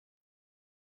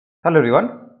Hello everyone,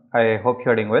 I hope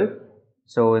you are doing well.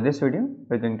 So in this video,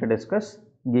 we are going to discuss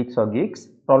Geeks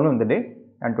problem of the day,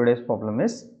 and today's problem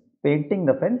is painting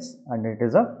the fence, and it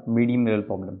is a medium level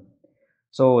problem.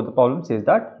 So the problem says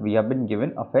that we have been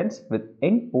given a fence with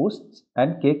n posts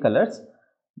and k colors,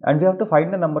 and we have to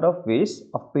find the number of ways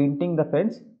of painting the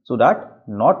fence so that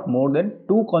not more than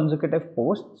 2 consecutive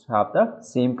posts have the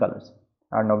same colors.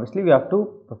 And obviously we have to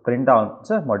print the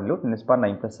answer modulo 10 is power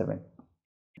 9 plus 7.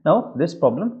 Now this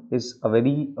problem is a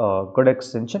very good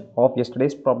extension of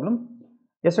yesterday's problem.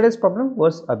 Yesterday's problem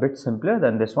was a bit simpler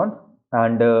than this one,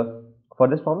 and for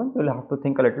this problem you will have to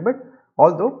think a little bit,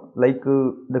 although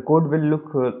the code will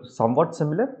look somewhat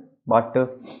similar, but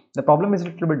the problem is a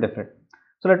little bit different.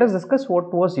 So let us discuss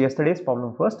what was yesterday's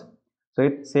problem first. So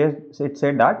it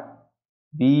said that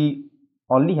we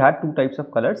only had two types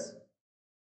of colors,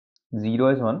 0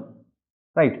 is one,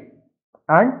 right?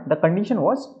 And the condition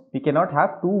was we cannot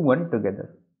have 2 1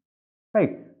 together,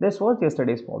 right? This was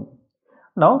yesterday's problem.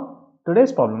 Now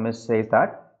today's problem says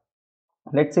that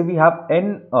let's say we have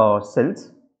n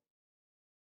cells.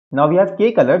 Now we have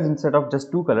k colors instead of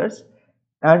just 2 colors,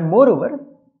 and moreover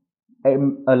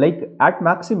like at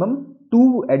maximum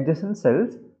 2 adjacent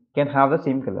cells can have the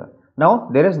same color. Now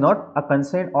there is not a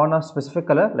constraint on a specific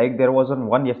color like there was on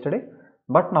 1 yesterday,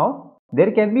 but now there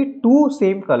can be 2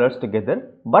 same colors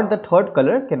together, but the third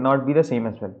color cannot be the same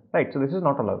as well, right? So this is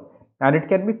not allowed, and it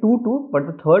can be 2 but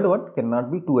the third one cannot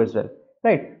be 2 as well,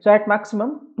 right? So at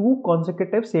maximum 2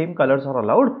 consecutive same colors are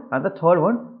allowed, and the third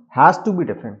one has to be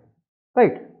different,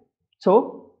 right?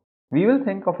 So we will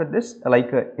think of it this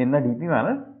like in a DP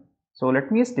manner. So let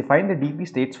me just define the DP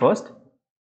states first,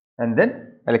 and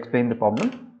then I'll explain the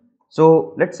problem.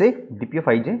 So let's say DP of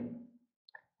ij,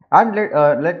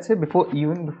 and let's say before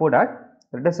that,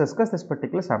 let us discuss this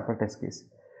particular sample test case.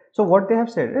 So what they have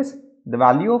said is the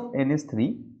value of n is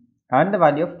 3 and the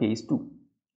value of k is 2.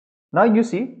 Now you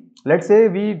see, let's say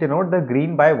we denote the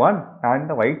green by 1 and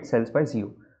the white cells by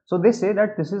 0. So they say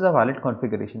that this is a valid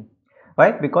configuration.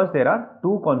 Why? Because there are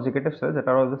 2 consecutive cells that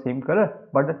are of the same color,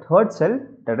 but the third cell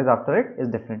that is after it is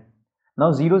different.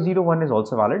 Now 0 0 1 is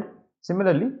also valid.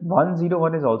 Similarly 1 0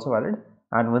 1 is also valid,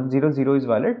 and 1 0 0 is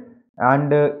valid,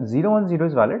 and 0 1 0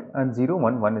 is valid, and 0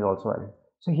 1 1 is also valid.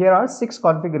 So here are 6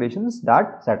 configurations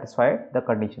that satisfy the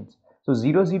conditions. So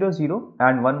 0 0 0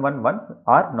 and 1 1 1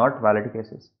 are not valid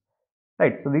cases,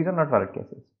 right? So these are not valid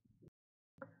cases.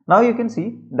 Now you can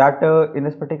see that in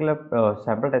this particular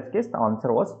sample test case the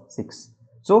answer was 6.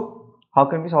 So how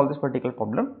can we solve this particular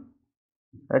problem?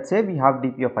 Let's say we have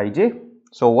dp of ij.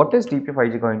 So what is dp of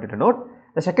ij going to denote?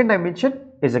 The second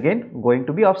dimension is again going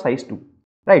to be of size 2,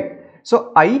 right?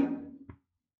 So I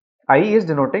is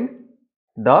denoting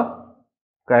the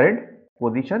current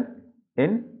position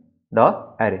in the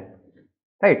array,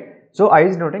 right? So I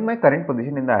is denoting my current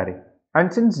position in the array,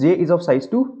 and since j is of size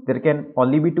 2, there can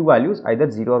only be 2 values, either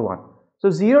 0 or 1. So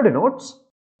 0 denotes,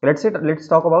 let's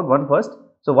talk about 1 first.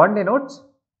 So 1 denotes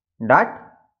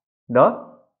that the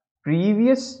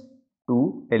previous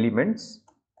 2 elements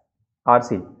are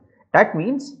same. That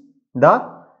means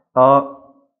the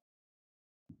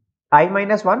I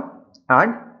minus 1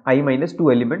 and I minus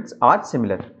 2 elements are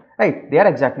similar, right? They are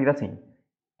exactly the same,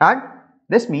 and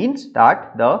this means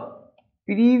that the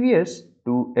previous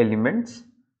 2 elements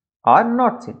are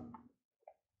not same,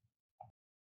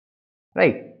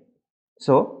 right?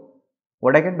 So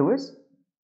what I can do is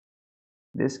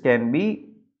this can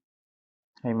be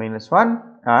I minus 1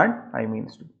 and I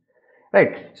minus 2,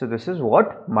 right? So this is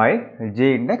what my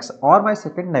j index or my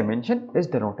second dimension is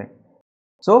denoting.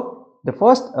 So the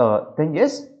first thing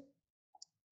is,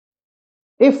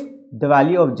 if the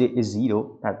value of j is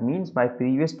 0, that means my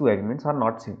previous 2 elements are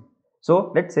not same.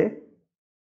 So let's say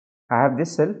I have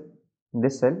this cell and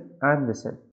this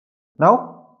cell.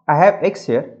 Now I have x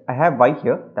here, I have y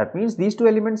here, that means these 2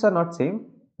 elements are not same.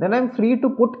 Then I am free to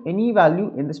put any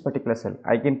value in this particular cell.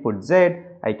 I can put z,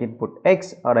 I can put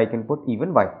x, or I can put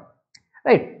even y,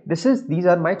 right? These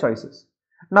are my choices.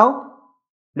 Now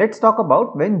let's talk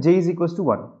about when j is equals to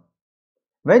 1.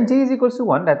 When j is equals to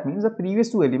 1, that means the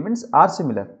previous 2 elements are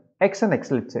similar, x and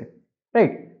x, let's say,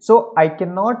 right? So I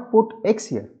cannot put x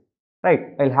here, right?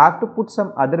 I'll have to put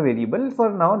some other variable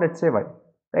for now, let's say y,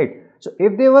 right? So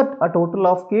if there were a total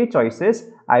of k choices,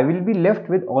 I will be left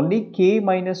with only k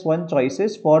minus 1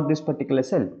 choices for this particular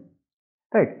cell,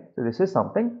 right? So this is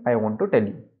something I want to tell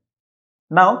you.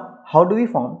 Now how do we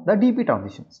form the DP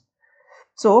transitions?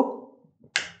 So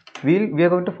we are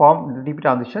going to form the DP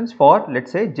transitions for,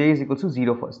 let's say, j is equals to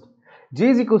 0 first. J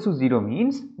is equals to 0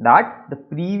 means that the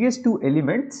previous 2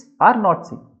 elements are not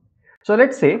same. So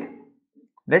let's say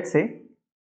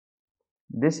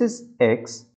this is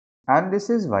x and this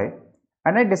is y,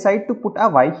 and I decide to put a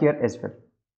y here as well,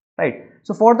 right.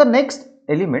 So for the next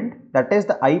element, that is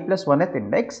the I plus 1th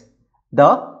index, the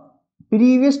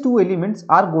previous two elements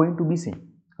are going to be same,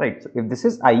 right. So if this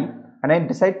is I and I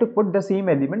decide to put the same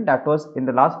element that was in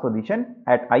the last position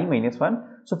at I minus 1,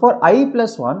 so for I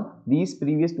plus 1, these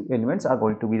previous two elements are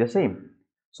going to be the same.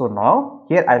 So now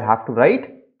here I'll have to write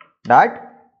that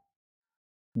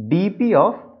dp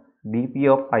of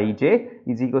ij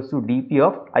is equals to dp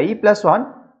of I plus 1,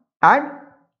 and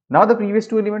now the previous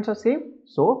two elements are same,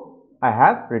 so I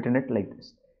have written it like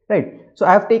this, right. So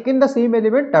I have taken the same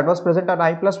element that was present on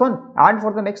I plus 1, and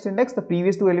for the next index the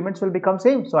previous two elements will become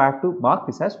same, so I have to mark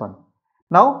this as 1.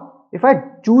 Now if I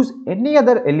choose any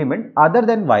other element other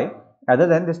than y, other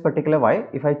than this particular y,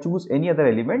 if I choose any other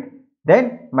element,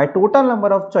 then my total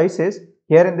number of choices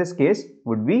here in this case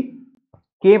would be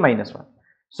k minus 1.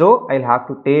 So I'll have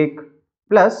to take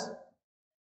plus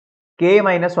k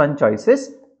minus 1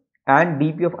 choices and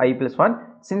dp of I plus 1.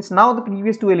 Since now the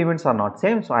previous two elements are not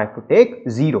same, so I have to take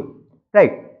 0,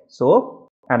 right. So,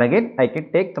 and again I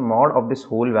can take the mod of this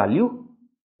whole value.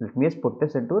 Let me just put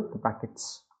this into the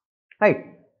brackets, right.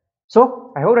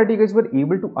 So I hope that you guys were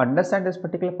able to understand this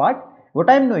particular part. What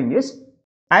I am doing is,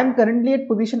 I am currently at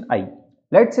position I.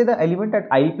 Let's say the element at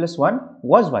I plus 1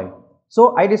 was y.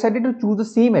 So I decided to choose the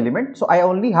same element, so I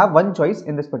only have one choice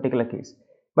in this particular case.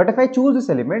 But if I choose this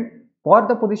element for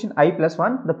the position I plus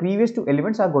 1, the previous two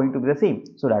elements are going to be the same.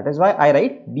 So that is why I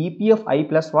write dp of I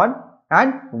plus 1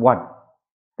 and 1,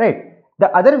 right. The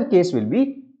other case will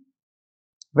be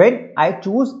when I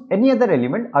choose any other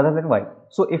element other than y.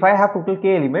 So if I have total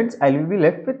k elements, I will be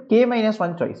left with k minus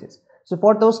 1 choices. So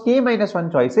for those k minus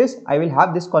 1 choices, I will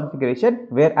have this configuration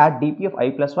where at dp of I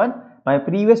plus 1, my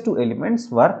previous two elements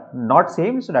were not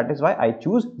same, so that is why I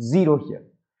choose 0 here,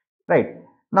 right.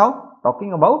 Now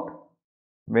talking about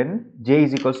when j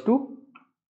is equals to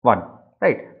 1,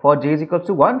 right. For j is equals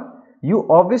to 1, you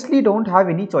obviously don't have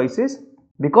any choices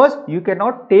because you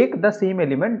cannot take the same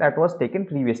element that was taken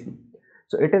previously.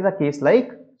 So it is a case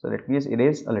like, so let me just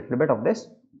erase a little bit of this.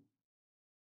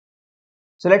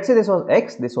 So let's say this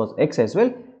was x as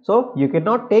well. So you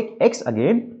cannot take x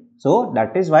again. So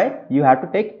that is why you have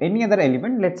to take any other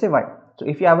element, let's say y. So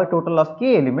if you have a total of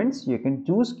k elements, you can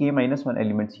choose k minus 1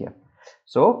 elements here.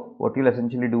 So what you'll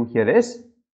essentially do here is,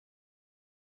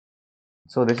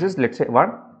 so this is let's say 1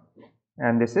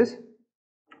 and this is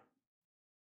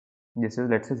let's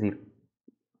say 0.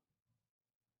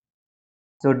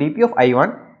 So dp of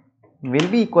I1 will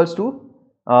be equals to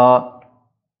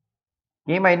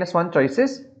k minus 1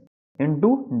 choices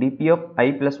into dp of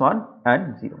I plus 1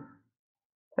 and 0,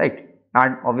 right.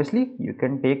 And obviously you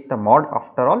can take the mod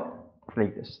after all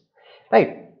like this,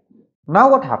 right.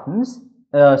 Now what happens,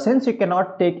 since you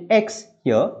cannot take x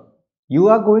here, you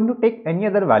are going to take any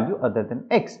other value other than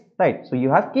x, right. So you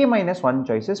have k minus 1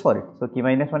 choices for it. So k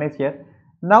minus 1 is here.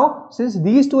 Now since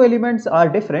these two elements are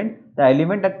different, the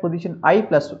element at position I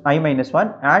plus I minus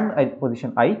 1 and at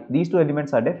position I, these two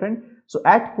elements are different. So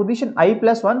at position I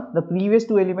plus 1, the previous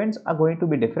two elements are going to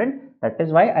be different. That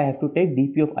is why I have to take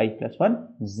dp of I plus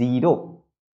 1 0,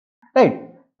 right.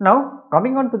 Now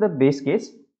coming on to the base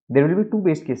case, there will be two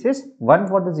base cases, one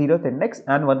for the 0th index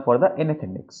and one for the nth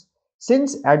index.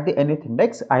 Since at the nth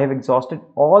index I have exhausted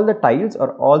all the tiles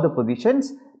or all the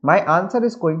positions, my answer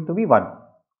is going to be 1,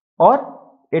 or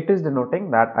it is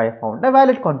denoting that I found a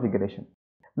valid configuration.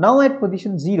 Now at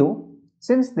position 0,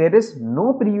 since there is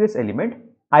no previous element,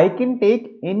 I can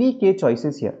take any k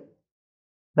choices here,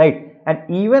 right. And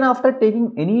even after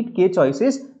taking any k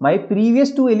choices, my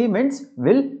previous two elements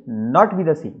will not be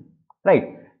the same,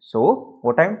 right. So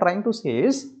what I am trying to say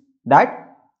is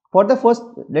that for the first,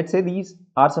 let's say these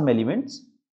are some elements,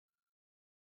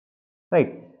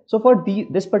 right. So for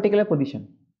this particular position,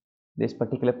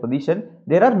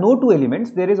 there are no two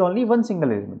elements, there is only one single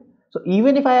element. So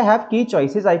even if I have k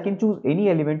choices, I can choose any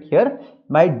element here.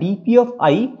 My dp of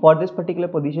I for this particular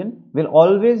position will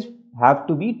always have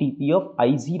to be dp of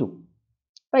I0,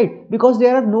 right, because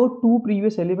there are no two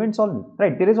previous elements only,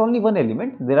 right. There is only one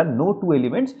element, there are no two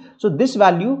elements. So this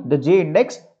value, the j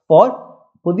index for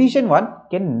position 1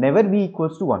 can never be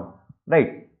equals to 1,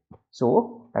 right.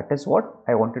 So that is what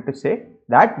I wanted to say,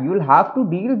 that you will have to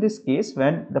deal this case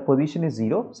when the position is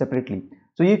 0 separately.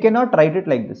 So you cannot write it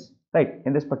like this, right,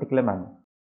 in this particular manner.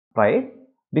 Why?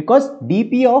 Because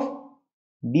dp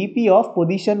of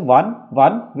position 1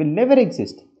 will never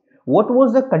exist. What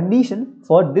was the condition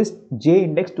for this j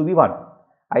index to be 1?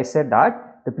 I said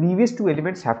that the previous two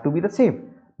elements have to be the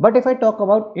same. But if I talk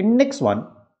about index 1,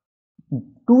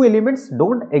 two elements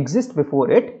don't exist before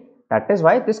it. That is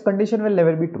why this condition will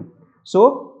never be true.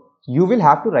 So you will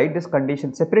have to write this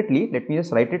condition separately. Let me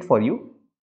just write it for you.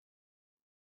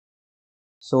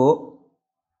 So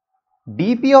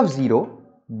dp of 0,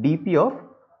 dp of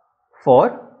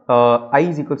for I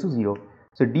is equals to 0.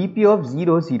 So dp of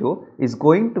 0 0 is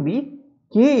going to be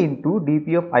k into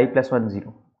dp of I plus 1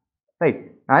 0,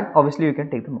 right? And obviously you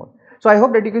can take them all. So I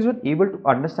hope that you guys were able to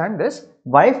understand this.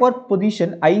 Why for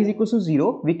position I is equals to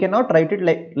 0 we cannot write it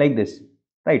like this,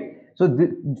 right? So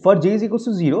for j is equals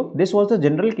to 0, this was the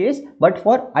general case, but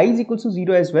for I is equals to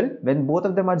 0 as well, when both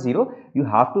of them are 0, you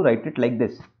have to write it like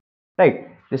this, right?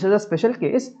 This is a special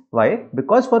case. Why?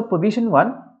 Because for position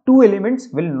 1, two elements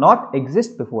will not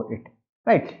exist before it,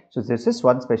 right? So this is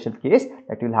one special case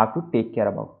that you'll have to take care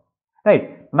about,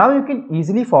 right? Now you can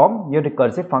easily form your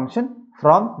recursive function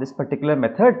from this particular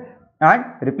method, and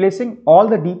replacing all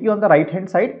the dp on the right hand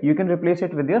side, you can replace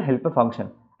it with your helper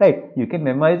function, right? You can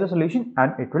memorize the solution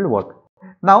and it will work.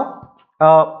 Now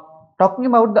talking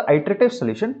about the iterative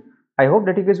solution, I hope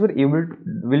that you guys will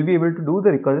be able to do the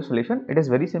recursive solution. It is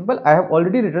very simple. I have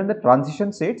already written the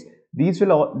transition states. These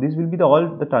will be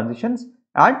all the transitions,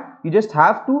 and you just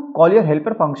have to call your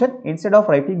helper function instead of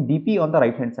writing dp on the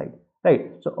right hand side,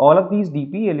 right? So all of these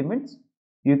dp elements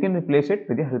you can replace it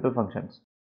with your helper functions,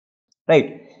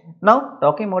 right? Now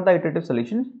talking about the iterative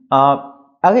solution,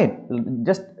 again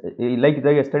just like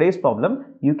the yesterday's problem,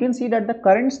 you can see that the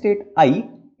current state I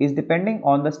is depending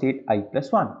on the state I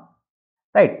plus 1,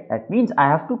 right? That means I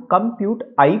have to compute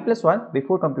I plus 1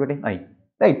 before computing I,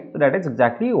 right? So that is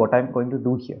exactly what I am going to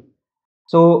do here.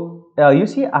 So you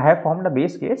see I have formed a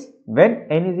base case. When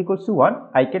n is equals to 1,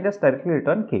 I can just directly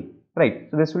return k, right?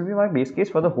 So this will be my base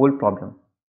case for the whole problem.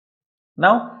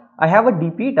 Now I have a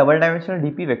dp, double dimensional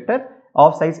dp vector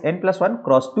of size n plus 1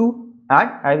 cross 2, and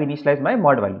I have initialized my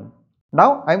mod value.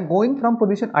 Now I am going from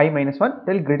position I minus 1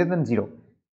 till greater than 0.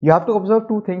 You have to observe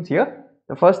two things here.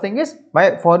 The first thing is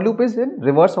my for loop is in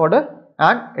reverse order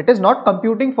and it is not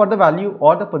computing for the value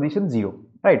or the position 0,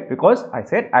 right? Because I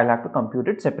said I'll have to compute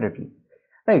it separately,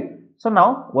 right? So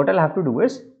now what I'll have to do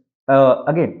is,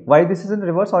 again, why this is in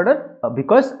reverse order?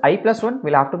 Because I plus 1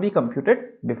 will have to be computed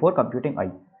before computing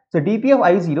I. So dp of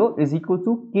I0 is equal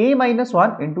to k minus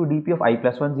 1 into dp of I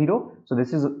plus 1 0. So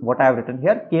this is what I have written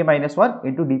here, k minus 1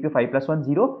 into dp of I plus 1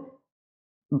 0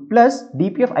 plus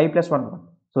dp of I plus 1 1.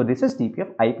 So this is dp of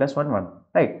I plus 1 1,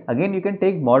 right? Again you can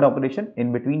take mod operation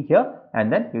in between here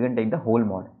and then you can take the whole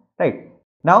mod, right?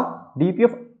 Now dp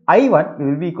of I1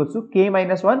 will be equals to k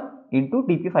minus 1 into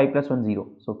dp of I plus 1 0.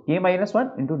 So k minus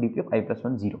 1 into dp of I plus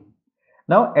 1 0.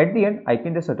 Now at the end I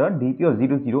can just return dp of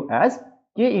 0 0 as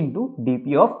k into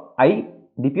dp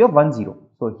of 1 0.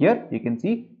 So here you can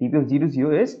see dp of 0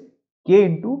 0 is k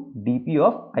into dp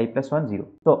of I plus 1 0.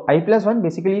 So I plus 1,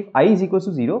 basically if I is equals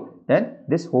to 0, then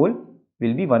this whole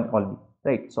will be 1 only,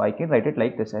 right? So I can write it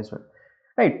like this as well,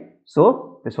 right?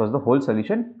 So this was the whole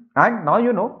solution, and now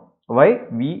you know why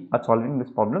we are solving this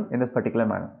problem in this particular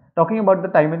manner. Talking about the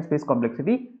time and space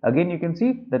complexity, again you can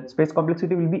see that space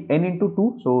complexity will be n into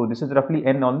 2, so this is roughly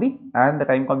n only, and the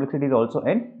time complexity is also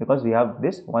n because we have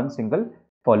this one single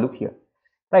for loop here,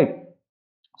 right?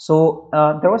 So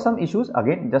there were some issues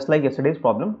again, just like yesterday's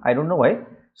problem. I don't know why.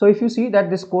 So if you see that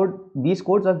this code, these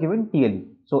codes are given TLE.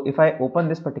 So if I open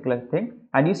this particular thing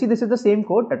and you see this is the same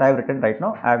code that I have written right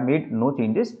now, I have made no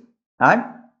changes, and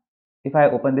if I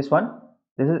open this one,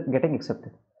 this is getting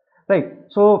accepted, right?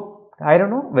 So I don't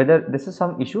know whether this is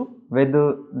some issue with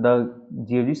the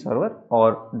GOG server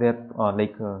or their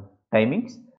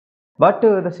timings, but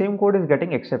the same code is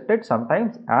getting accepted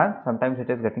sometimes and sometimes it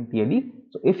is getting TLE.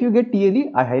 So if you get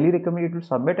TLE, I highly recommend you to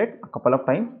submit it a couple of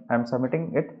times. I am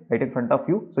submitting it right in front of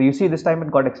you. So you see this time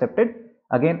it got accepted.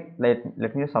 Again,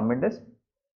 let me just submit this.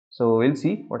 So we'll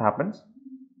see what happens.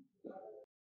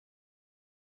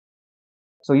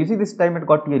 So you see this time it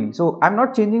got TLE. So I'm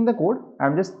not changing the code.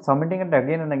 I'm just submitting it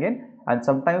again and again, and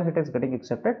sometimes it is getting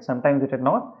accepted, sometimes it is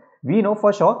not. We know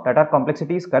for sure that our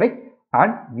complexity is correct,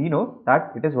 and we know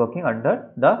that it is working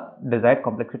under the desired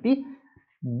complexity.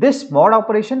 This mod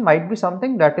operation might be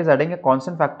something that is adding a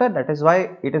constant factor, that is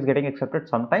why it is getting accepted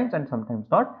sometimes and sometimes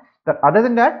not. But other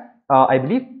than that, I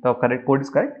believe the correct code is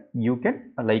correct. You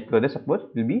can this approach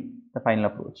will be the final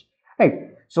approach, right?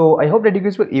 So I hope that you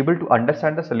guys were able to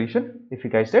understand the solution. If you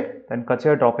guys did, then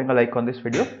consider dropping a like on this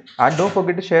video, and don't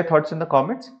forget to share thoughts in the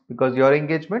comments, because your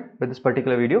engagement with this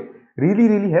particular video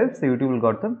really helps the YouTube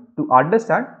algorithm to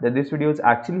understand that this video is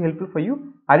actually helpful for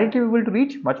you, and it will be able to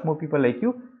reach much more people like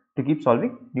you to keep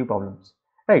solving new problems,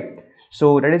 right?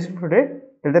 So that is it for today.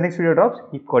 Till the next video drops,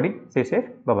 keep coding, stay safe,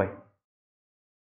 bye bye.